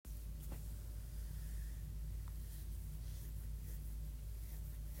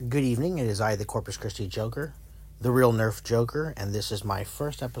Good evening, it is I, the Corpus Christi Joker, the real Nerf Joker, and this is my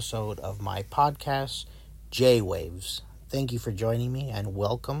first episode of my podcast, J-Waves. Thank you for joining me and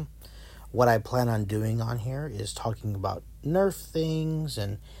welcome. What I plan on doing on here is talking about Nerf things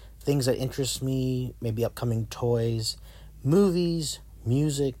and things that interest me, maybe upcoming toys, movies,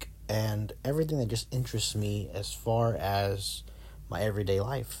 music, and everything that just interests me as far as my everyday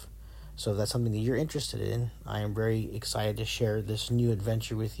life. So if that's something that you're interested in, I am very excited to share this new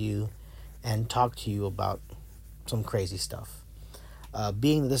adventure with you and talk to you about some crazy stuff.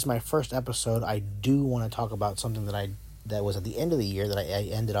 Being that this is my first episode, I do want to talk about something that was at the end of the year that I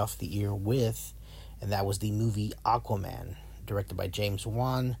ended off the year with, and that was the movie Aquaman, directed by James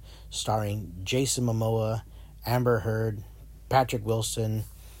Wan, starring Jason Momoa, Amber Heard, Patrick Wilson,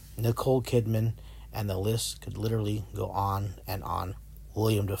 Nicole Kidman, and the list could literally go on and on.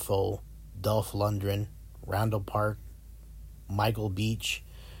 William Dafoe, Dolph Lundgren, Randall Park, Michael Beach,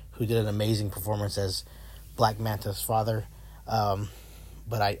 who did an amazing performance as Black Manta's father.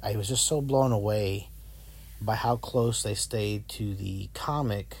 But I was just so blown away by how close they stayed to the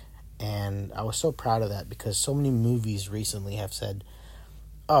comic, and I was so proud of that because so many movies recently have said,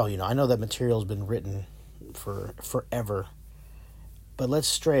 oh, I know that material's been written for forever, but let's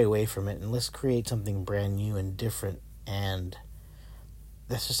stray away from it and let's create something brand new and different. And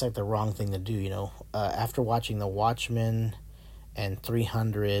that's just like the wrong thing to do, after watching The Watchmen and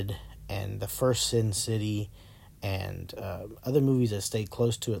 300 and the first Sin City and other movies that stayed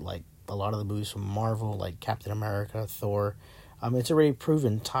close to it, like a lot of the movies from Marvel, like Captain America, Thor, it's already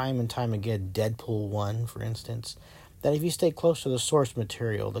proven time and time again, Deadpool 1, for instance, that if you stay close to the source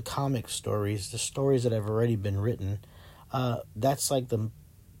material, the comic stories, the stories that have already been written, that's like the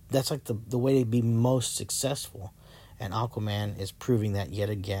way to be most successful. And Aquaman is proving that yet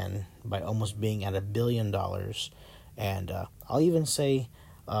again by almost being at $1 billion. And I'll even say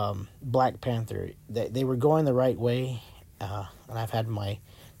Black Panther, they were going the right way. And I've had my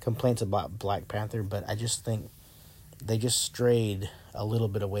complaints about Black Panther, but I just think they just strayed a little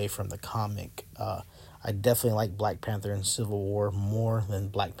bit away from the comic. I definitely like Black Panther and Civil War more than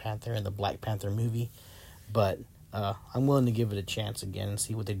Black Panther and the Black Panther movie. But I'm willing to give it a chance again and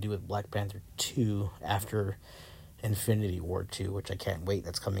see what they do with Black Panther 2 after Infinity War 2, which I can't wait.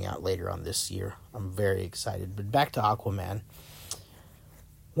 That's coming out later on this year. I'm very excited. But back to Aquaman.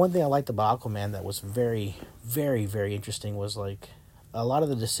 One thing I liked about Aquaman that was very, very, very interesting was like a lot of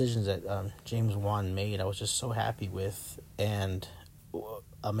the decisions that James Wan made. I was just so happy with, and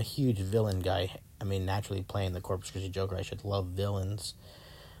I'm a huge villain guy. Naturally playing the Corpus Christi Joker, I should love villains.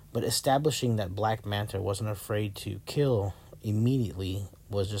 But establishing that Black Manta wasn't afraid to kill immediately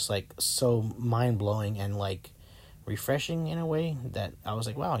was just like so mind blowing and like refreshing in a way that I was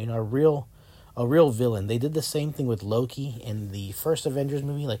like, wow, a real villain. They did the same thing with Loki in the first Avengers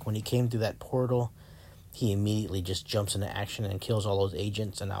movie. Like when he came through that portal, he immediately just jumps into action and kills all those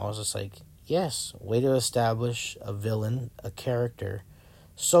agents. And I was just like, yes, way to establish a villain, a character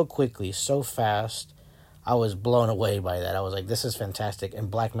so quickly, so fast. I was blown away by that. I was like, this is fantastic.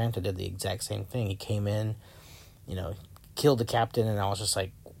 And Black Manta did the exact same thing. He came in, killed the captain, and I was just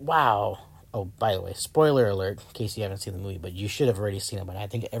like, wow. Oh, by the way, spoiler alert, in case you haven't seen the movie, but you should have already seen it, but I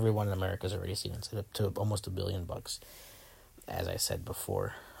think everyone in America has already seen it. It's up to almost $1 billion, as I said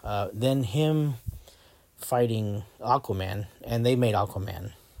before. Then him fighting Aquaman, and they made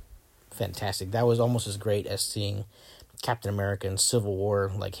Aquaman fantastic. That was almost as great as seeing Captain America in Civil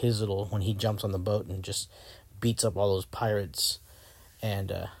War, like his little, when he jumps on the boat and just beats up all those pirates,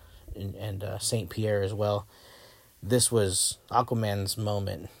 and Saint Pierre as well. This was Aquaman's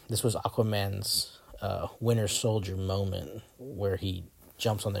moment. This was Aquaman's Winter Soldier moment where he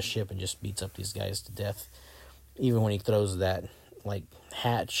jumps on the ship and just beats up these guys to death. Even when he throws that like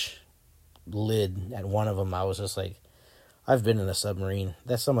hatch lid at one of them, I was just like, I've been in a submarine.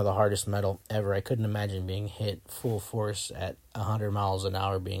 That's some of the hardest metal ever. I couldn't imagine being hit full force at 100 miles an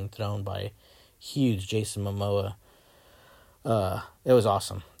hour being thrown by huge Jason Momoa. It was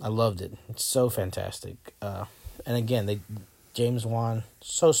awesome. I loved it. It's so fantastic. And again, James Wan,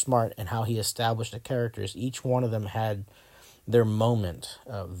 so smart in how he established the characters. Each one of them had their moment.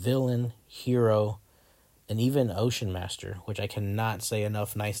 Villain, hero, and even Ocean Master, which I cannot say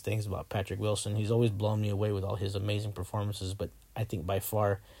enough nice things about Patrick Wilson. He's always blown me away with all his amazing performances, but I think by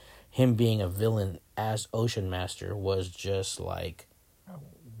far him being a villain as Ocean Master was just like,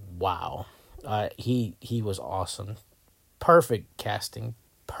 wow. He was awesome. Perfect casting,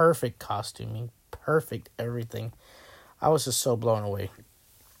 perfect costuming, perfect everything. I was just so blown away.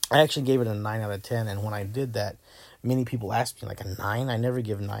 I actually gave it a 9 out of 10, and when I did that, many people asked me, like, a 9? I never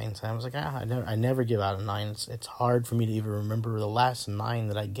give 9s. And I was like, I never give out a 9. It's hard for me to even remember the last 9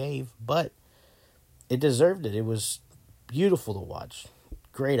 that I gave, but it deserved it. It was beautiful to watch.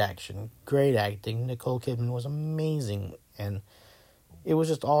 Great action, great acting. Nicole Kidman was amazing, and it was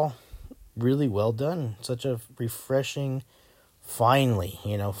just all really well done. Such a refreshing, finally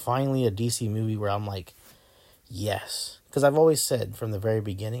a DC movie where I'm like, yes. Because I've always said from the very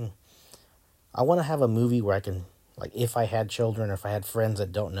beginning, I want to have a movie where I can, like, if I had children or if I had friends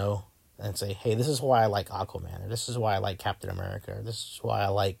that don't know, and say, hey, this is why I like Aquaman, or this is why I like Captain America, or this is why I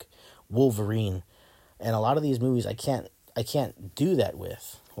like Wolverine. And a lot of these movies I can't do that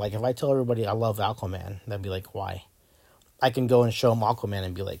with. Like, if I tell everybody I love Aquaman, they'd be like, why? I can go and show them Aquaman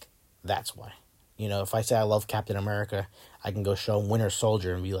and be like, that's why. If I say I love Captain America, I can go show them Winter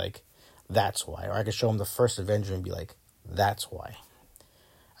Soldier and be like, that's why. Or I can show them the first Avenger and be like, that's why.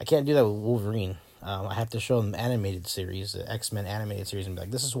 I can't do that with Wolverine. I have to show them the animated series, the X-Men animated series, and be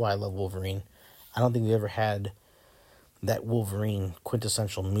like, this is why I love Wolverine. I don't think we ever had that Wolverine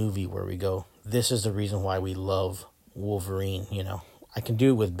quintessential movie where we go, this is the reason why we love Wolverine. I can do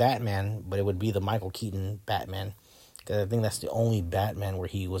it with Batman, but it would be the Michael Keaton Batman, because I think that's the only Batman where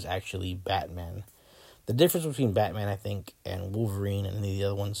he was actually Batman. The difference between Batman, I think, and Wolverine and any of the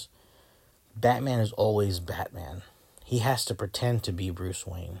other ones, Batman is always Batman. He has to pretend to be Bruce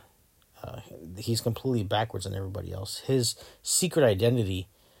Wayne. He's completely backwards than everybody else. His secret identity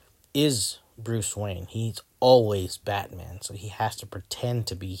is Bruce Wayne. He's always Batman, so he has to pretend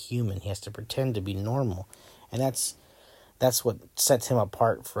to be human. He has to pretend to be normal, and that's what sets him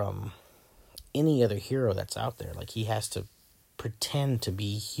apart from any other hero that's out there. Like, he has to pretend to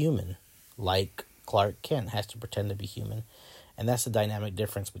be human, like Clark Kent has to pretend to be human, and that's the dynamic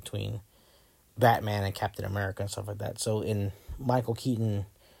difference between Batman and Captain America and stuff like that. So in Michael Keaton,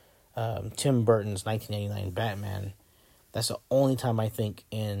 Tim Burton's 1989 Batman, that's the only time I think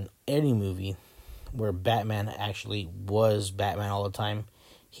in any movie where Batman actually was Batman all the time.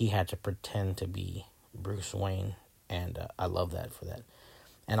 He had to pretend to be Bruce Wayne, and I love that for that.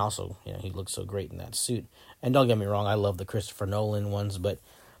 And also, he looks so great in that suit. And don't get me wrong, I love the Christopher Nolan ones, but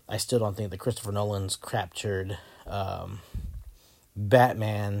I still don't think that Christopher Nolan's captured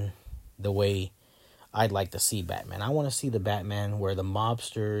Batman the way I'd like to see Batman. I want to see the Batman where the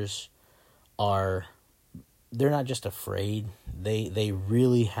mobsters they're not just afraid. They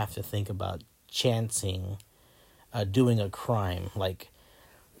really have to think about chancing doing a crime. Like,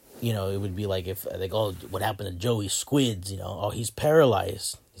 it would be like if, like, oh, what happened to Joey Squids? Oh, he's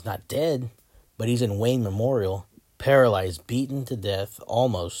paralyzed. He's not dead, but he's in Wayne Memorial, paralyzed, beaten to death,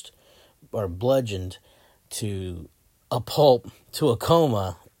 almost, or bludgeoned to a pulp, to a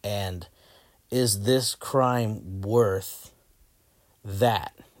coma. And is this crime worth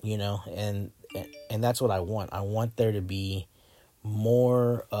that? And that's what I want. I want there to be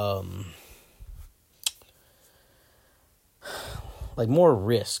more, more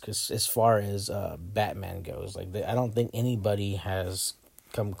risk as far as Batman goes. Like, I don't think anybody has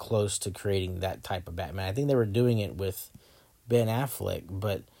come close to creating that type of Batman. I think they were doing it with Ben Affleck,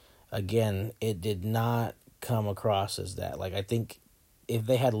 but again, it did not come across as that. Like, I think if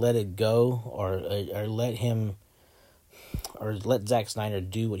they had let it go, or let him, or let Zack Snyder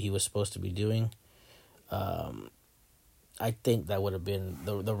do what he was supposed to be doing, I think that would have been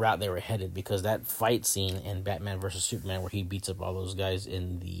the route they were headed, because that fight scene in Batman vs. Superman where he beats up all those guys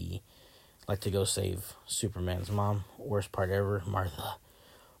to go save Superman's mom, worst part ever, Martha,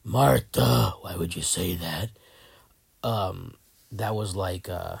 why would you say that? That was like,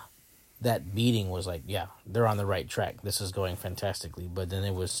 that beating was like, yeah, they're on the right track. This is going fantastically. But then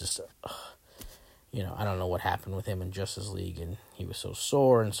it was just, I don't know what happened with him in Justice League, and he was so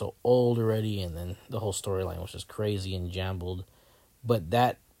sore and so old already, and then the whole storyline was just crazy and jumbled. But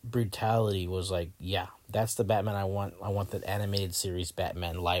that brutality was like, yeah, that's the Batman I want. I want that animated series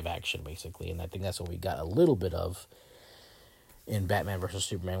Batman live action, basically, and I think that's what we got a little bit of in Batman vs.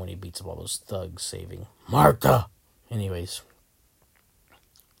 Superman when he beats up all those thugs saving Martha. Anyways,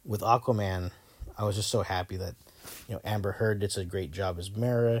 with Aquaman, I was just so happy that, Amber Heard did a great job as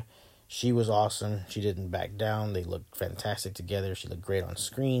Mera. She was awesome. She didn't back down. They looked fantastic together. She looked great on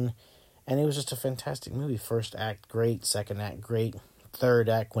screen. And it was just a fantastic movie. First act, great. Second act, great. Third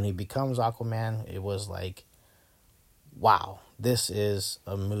act, when he becomes Aquaman, it was like, wow, this is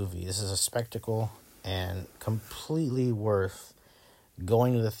a movie. This is a spectacle, and completely worth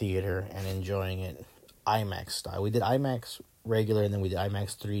going to the theater and enjoying it IMAX style. We did IMAX regular, and then we did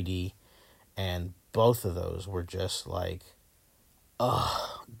IMAX 3D, and both of those were just like,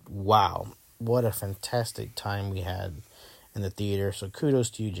 wow, what a fantastic time we had. in the theater. So kudos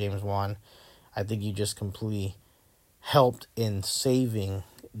to you, James Wan. I think you just completely helped in saving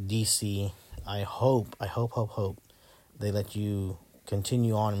DC. I hope they let you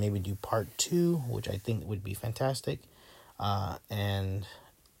continue on and maybe do part 2, which I think would be fantastic. And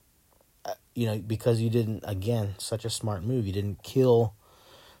because you didn't, again, such a smart move. You didn't kill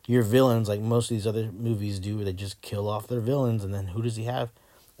your villains like most of these other movies do, where they just kill off their villains, and then who does he have?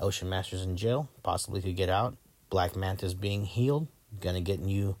 Ocean Master's in jail, possibly could get out. Black Manta's being healed, gonna get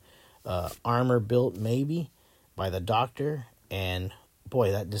new armor built maybe by the Doctor, and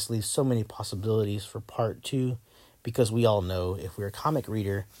boy, that just leaves so many possibilities for part 2, because we all know, if we're a comic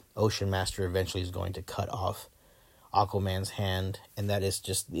reader, Ocean Master eventually is going to cut off Aquaman's hand, and that is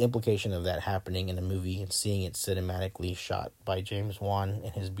just the implication of that happening in a movie, and seeing it cinematically shot by James Wan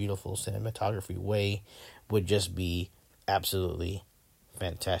in his beautiful cinematography way would just be absolutely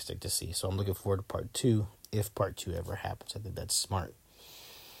fantastic to see. So I'm looking forward to part 2, if part 2 ever happens. I think that's smart.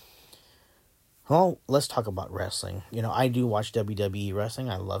 Well, let's talk about wrestling. I do watch WWE wrestling.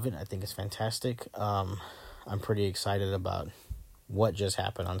 I love it. I think it's fantastic. I'm pretty excited about what just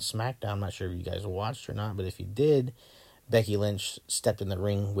happened on SmackDown. I'm not sure if you guys watched or not, but if you did, Becky Lynch stepped in the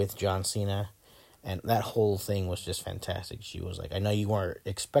ring with John Cena, and that whole thing was just fantastic. She was like, I know you weren't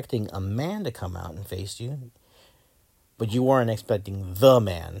expecting a man to come out and face you, but you weren't expecting the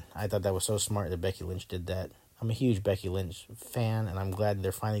man. I thought that was so smart that Becky Lynch did that. I'm a huge Becky Lynch fan, and I'm glad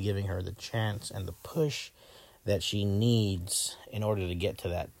they're finally giving her the chance and the push that she needs in order to get to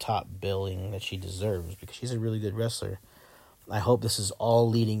that top billing that she deserves, because she's a really good wrestler. I hope this is all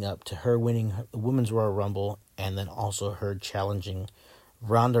leading up to her winning the Women's Royal Rumble, and then also her challenging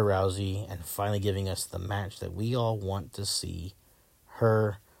Ronda Rousey and finally giving us the match that we all want to see,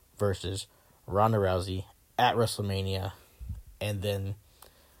 her versus Ronda Rousey at WrestleMania. And then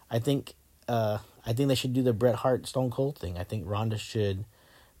I think they should do the Bret Hart Stone Cold thing. I think Ronda should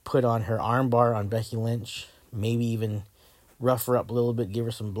put on her armbar on Becky Lynch, maybe even rough her up a little bit, give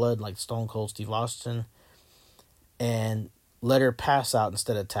her some blood like Stone Cold Steve Austin, and let her pass out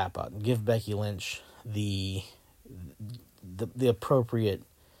instead of tap out, and give Becky Lynch the appropriate,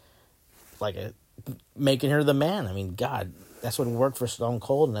 making her the man. I mean, God, that's what worked for Stone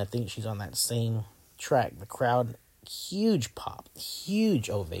Cold, and I think she's on that same track. The crowd, huge pop, huge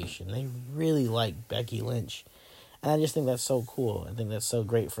ovation. They really like Becky Lynch, and I just think that's so cool. I think that's so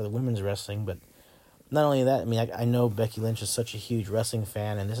great for the women's wrestling, but not only that, I mean, I know Becky Lynch is such a huge wrestling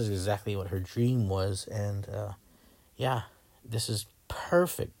fan, and this is exactly what her dream was, and this is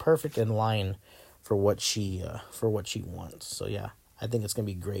perfect in line for what she wants. So yeah, I think it's gonna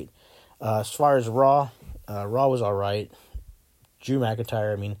be great. As far as Raw was all right. Drew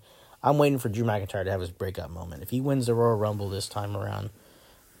McIntyre, I mean, I'm waiting for Drew McIntyre to have his breakout moment. If he wins the Royal Rumble this time around,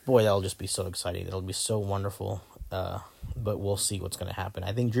 boy, that'll just be so exciting. It'll be so wonderful. But we'll see what's going to happen.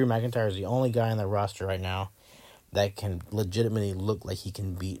 I think Drew McIntyre is the only guy on the roster right now that can legitimately look like he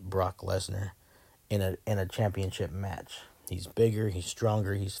can beat Brock Lesnar in a championship match. He's bigger, he's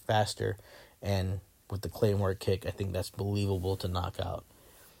stronger, he's faster, and with the Claymore kick, I think that's believable to knock out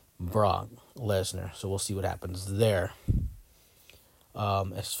Brock Lesnar. So we'll see what happens there.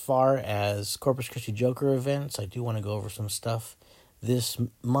 As far as Corpus Christi Joker events, I do want to go over some stuff this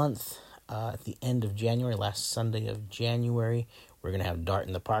month. At the end of January, last Sunday of January, we're going to have Dart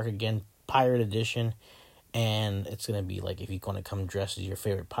in the Park again, Pirate Edition, and it's going to be like if you want to come dressed as your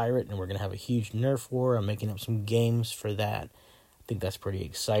favorite pirate, and we're going to have a huge Nerf war. I'm making up some games for that. I think that's pretty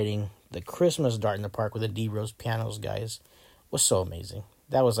exciting. The Christmas Dart in the Park with the D-Rose pianos, guys, was so amazing.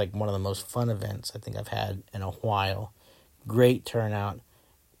 That was like one of the most fun events I think I've had in a while. Great turnout,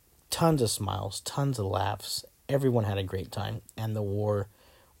 tons of smiles, tons of laughs. Everyone had a great time, and the war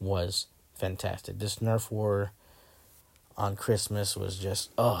was fantastic. This Nerf war on Christmas was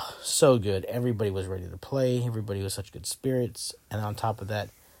just, so good. Everybody was ready to play. Everybody was such good spirits. And on top of that,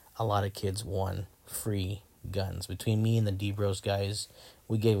 a lot of kids won free guns. Between me and the D-Bros guys,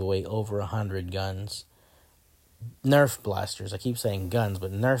 we gave away over 100 guns. Nerf blasters. I keep saying guns,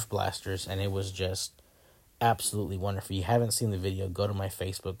 but Nerf blasters. And it was just absolutely wonderful. If you haven't seen the video, go to my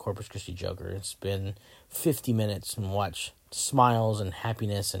Facebook, Corpus Christi Joker. It's been 50 minutes and watch smiles and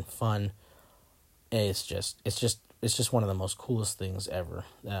happiness and fun. It's just one of the most coolest things ever.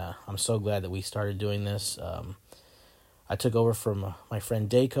 I'm so glad that we started doing this. I took over from my friend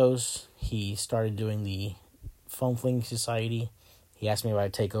Dacos. He started doing the Foam Fling Society. He asked me if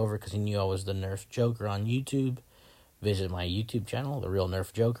I'd take over because he knew I was the Nerf Joker on YouTube. Visit my YouTube channel, The Real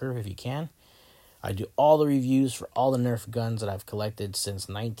Nerf Joker, if you can. I do all the reviews for all the Nerf guns that I've collected since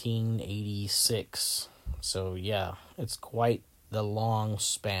 1986. So yeah, it's quite the long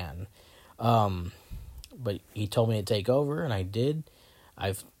span. but he told me to take over, and I did.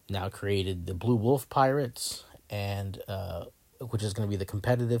 I've now created the Blue Wolf Pirates, and which is going to be the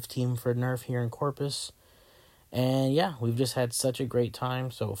competitive team for Nerf here in Corpus. And yeah, we've just had such a great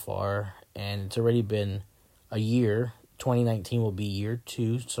time so far, and it's already been a year. 2019 will be year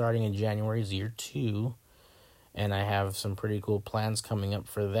 2, starting in January is year 2, and I have some pretty cool plans coming up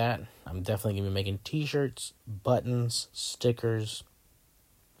for that. I'm definitely going to be making t-shirts, buttons, stickers,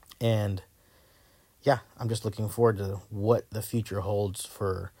 and yeah, I'm just looking forward to what the future holds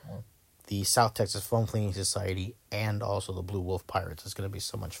for the South Texas Foam Cleaning Society and also the Blue Wolf Pirates. It's going to be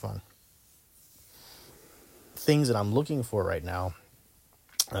so much fun. Things that I'm looking for right now,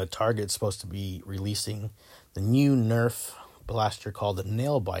 Target's supposed to be releasing the new Nerf blaster called the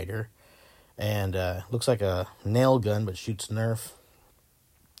Nail Biter, and looks like a nail gun but shoots Nerf,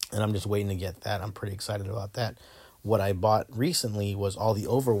 and I'm just waiting to get that. I'm pretty excited about that. What I bought recently was all the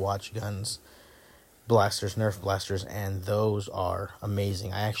Overwatch guns, blasters, Nerf blasters, and those are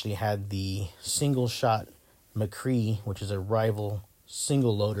amazing. I actually had the single shot McCree, which is a rival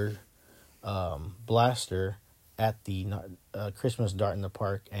single loader blaster, at the Christmas Dart in the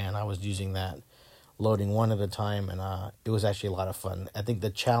Park, and I was using that, loading one at a time, and it was actually a lot of fun. I think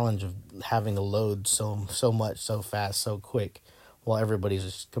the challenge of having to load so much, so fast, so quick, while everybody's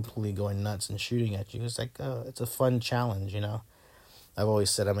just completely going nuts and shooting at you, it's like it's a fun challenge, you know. I've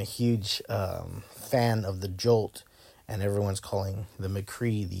always said I'm a huge fan of the Jolt, and everyone's calling the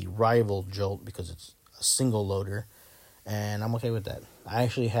McCree the rival Jolt because it's a single loader, and I'm okay with that. I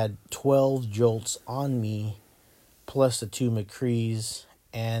actually had 12 Jolts on me, plus the 2 McCrees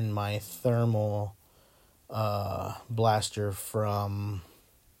and my thermal blaster from,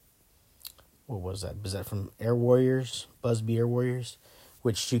 what was that? Was that from Air Warriors, Busby Air Warriors,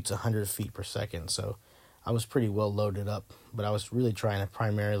 which shoots 100 feet per second. So I was pretty well loaded up, but I was really trying to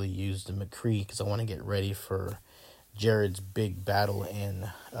primarily use the McCree because I want to get ready for Jared's big battle in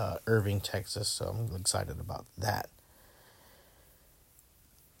Irving, Texas. So I'm excited about that.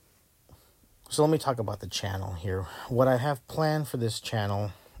 So let me talk about the channel here. What I have planned for this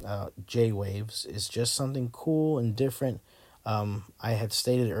channel, J-Waves, is just something cool and different. I had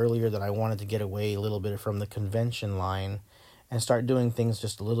stated earlier that I wanted to get away a little bit from the convention line and start doing things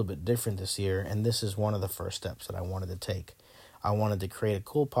just a little bit different this year, and this is one of the first steps that I wanted to take. I wanted to create a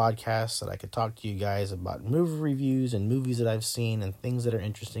cool podcast that I could talk to you guys about movie reviews and movies that I've seen and things that are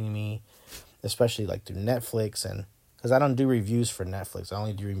interesting to me, especially like through Netflix, and because I don't do reviews for Netflix. I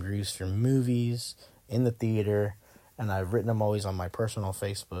only do reviews for movies in the theater, and I've written them always on my personal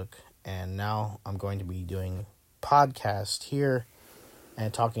Facebook. And now I'm going to be doing podcasts here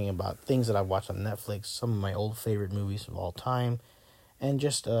and talking about things that I've watched on Netflix, some of my old favorite movies of all time, and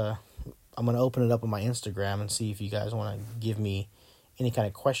just I'm going to open it up on my Instagram and see if you guys want to give me any kind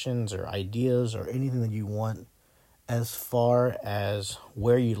of questions or ideas or anything that you want as far as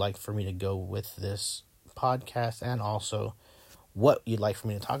where you'd like for me to go with this podcast, and also what you'd like for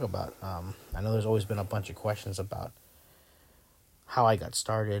me to talk about. I know there's always been a bunch of questions about how I got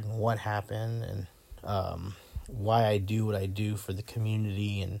started, what happened, and why I do what I do for the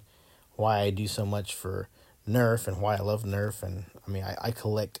community, and why I do so much for Nerf, and why I love Nerf. And I mean, I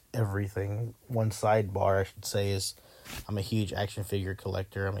collect everything. One sidebar I should say is I'm a huge action figure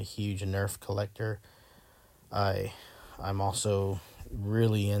collector. I'm a huge Nerf collector. I'm also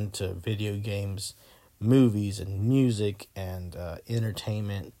really into video games, movies, and music, and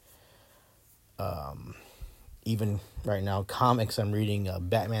entertainment. Even right now, comics. I'm reading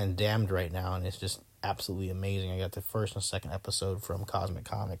Batman Damned right now, and it's just absolutely amazing. I got the first and second episode from Cosmic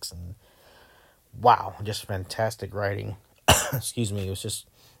Comics, and wow, just fantastic writing. Excuse me, it was just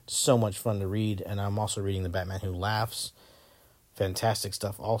so much fun to read. And I'm also reading The Batman Who Laughs. Fantastic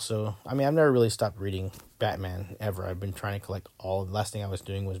stuff also. I mean, I've never really stopped reading Batman ever. I've been trying to collect all. The last thing I was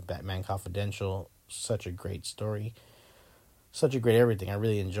doing was Batman Confidential. Such a great story. Such a great everything. I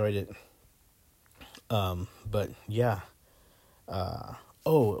really enjoyed it. But yeah.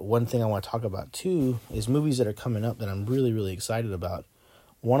 One thing I want to talk about too is movies that are coming up that I'm really, really excited about.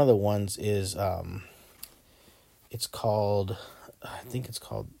 One of the ones is, it's called, I think it's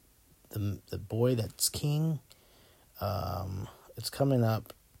called The Boy That's King. It's coming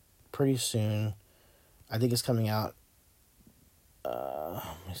up pretty soon. I think it's coming out, let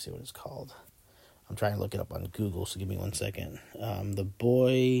me see what it's called. I'm trying to look it up on Google, so give me 1 second. The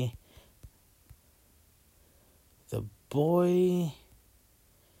Boy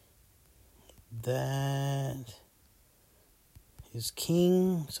That Is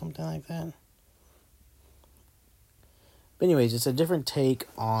King, something like that. But anyways, it's a different take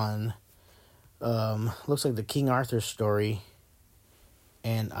on, looks like the King Arthur story.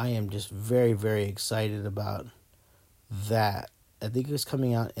 and I am just very, very excited about that. I think it's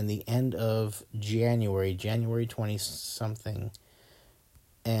coming out in the end of January 20 something.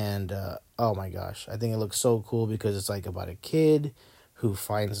 And oh my gosh, I think it looks so cool because it's like about a kid who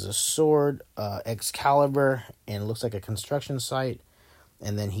finds a sword, Excalibur, and it looks like a construction site.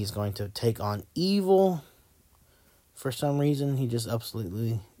 And then he's going to take on evil. For some reason, he just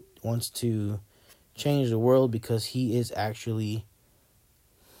absolutely wants to change the world because he is actually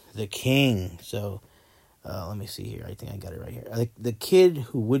the king. So let me see here. I think I got it right here. The Kid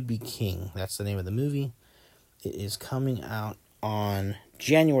Who Would Be King. That's the name of the movie. It is coming out on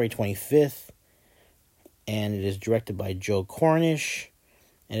January 25th. And it is directed by Joe Cornish.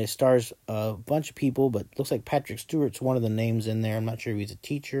 And it stars a bunch of people, but looks like Patrick Stewart's one of the names in there. I'm not sure if he's a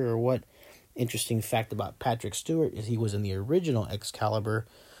teacher or what. Interesting fact about Patrick Stewart is he was in the original Excalibur.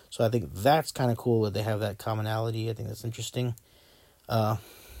 So I think that's kind of cool that they have that commonality. I think that's interesting.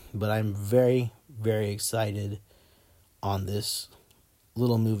 But I'm very, very excited on this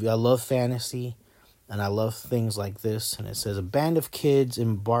little movie. I love fantasy, and I love things like this. And it says, a band of kids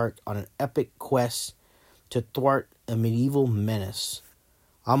embark on an epic quest to thwart a medieval menace.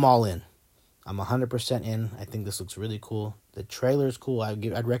 I'm all in. I'm 100% in. I think this looks really cool. The trailer is cool.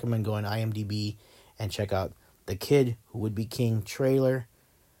 I'd recommend going to IMDb and check out The Kid Who Would Be King trailer.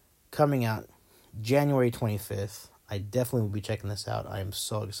 Coming out January 25th. I definitely will be checking this out. I am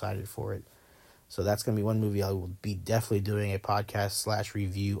so excited for it. So that's going to be one movie I will be definitely doing a podcast /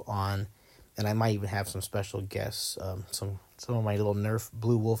 review on. And I might even have some special guests. Some of my little Nerf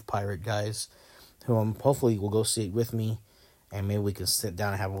Blue Wolf Pirate guys who hopefully will go see it with me. And maybe we can sit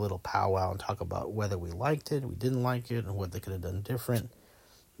down and have a little powwow and talk about whether we liked it, we didn't like it, and what they could have done different.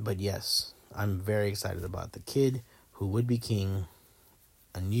 But yes, I'm very excited about The Kid Who Would Be King,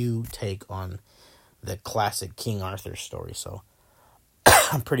 a new take on the classic King Arthur story. So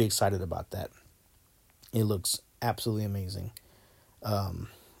I'm pretty excited about that. It looks absolutely amazing.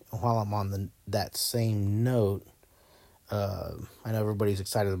 While I'm on that same note, I know everybody's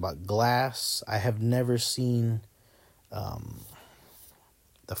excited about Glass. I have never seen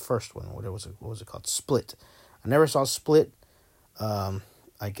the first one. What was it called? Split. I never saw Split. I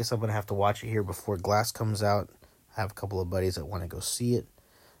guess I'm going to have to watch it here before Glass comes out. I have a couple of buddies that want to go see it.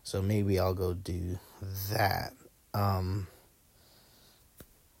 So maybe I'll go do that.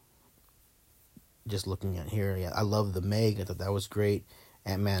 Just looking at here. Yeah, I love The Meg. I thought that was great.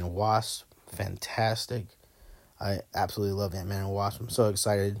 Ant-Man and Wasp. Fantastic. I absolutely love Ant-Man and Wasp. I'm so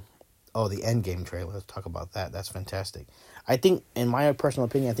excited. Oh, the Endgame trailer. Let's talk about that. That's fantastic. I think, in my personal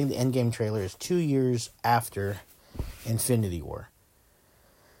opinion, I think the Endgame trailer is 2 years after Infinity War.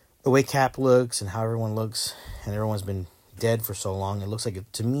 The way Cap looks and how everyone looks, and everyone's been dead for so long, it looks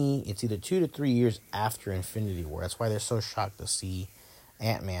like, to me, it's either 2 to 3 years after Infinity War. That's why they're so shocked to see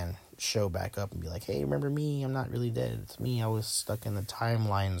Ant-Man show back up and be like, hey, remember me? I'm not really dead. It's me. I was stuck in the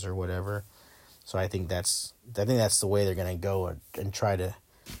timelines or whatever. So I think that's the way they're going to go and try to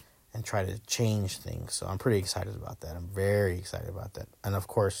change things. So I'm pretty excited about that. I'm very excited about that. And of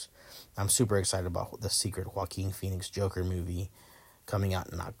course, I'm super excited about the Secret Joaquin Phoenix Joker movie coming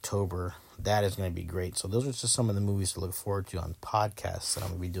out in October. That is going to be great. So those are just some of the movies to look forward to on podcasts that I'm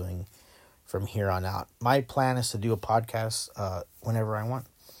going to be doing from here on out. My plan is to do a podcast whenever I want.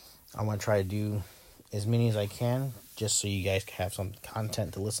 I want to try to do as many as I can, just so you guys can have some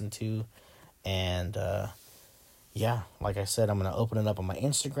content to listen to. And yeah, like I said, I'm going to open it up on my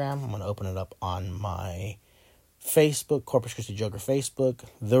Instagram. I'm going to open it up on my Facebook, Corpus Christi Joker Facebook,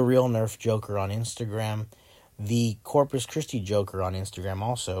 The Real Nerf Joker on Instagram, the Corpus Christi Joker on Instagram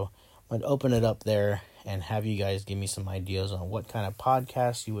also. I'm going to open it up there and have you guys give me some ideas on what kind of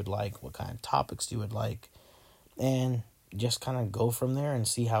podcasts you would like, what kind of topics you would like, and just kind of go from there and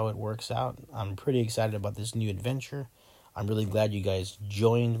see how it works out. I'm pretty excited about this new adventure. I'm really glad you guys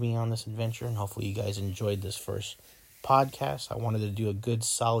joined me on this adventure, and hopefully you guys enjoyed this first podcast. I wanted to do a good,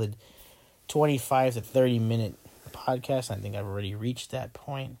 solid 25 to 30-minute podcast. I think I've already reached that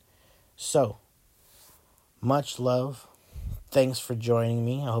point. So, much love. Thanks for joining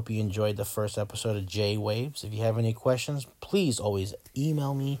me. I hope you enjoyed the first episode of J-Waves. If you have any questions, please always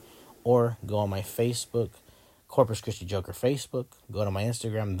email me or go on my Facebook, Corpus Christi Joker Facebook. Go to my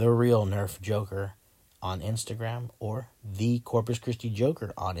Instagram, The Real Nerf Joker on Instagram, or The Corpus Christi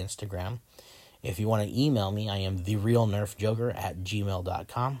Joker on Instagram. If you want to email me, I am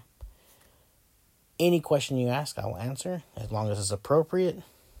therealnerfjoker@gmail.com. Any question you ask, I will answer, as long as it's appropriate.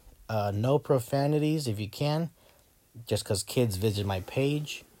 No profanities if you can, just because kids visit my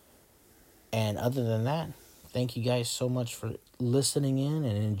page. And other than that, thank you guys so much for listening in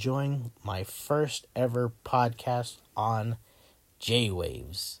and enjoying my first ever podcast on J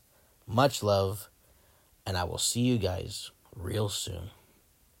Waves. Much love, and I will see you guys real soon.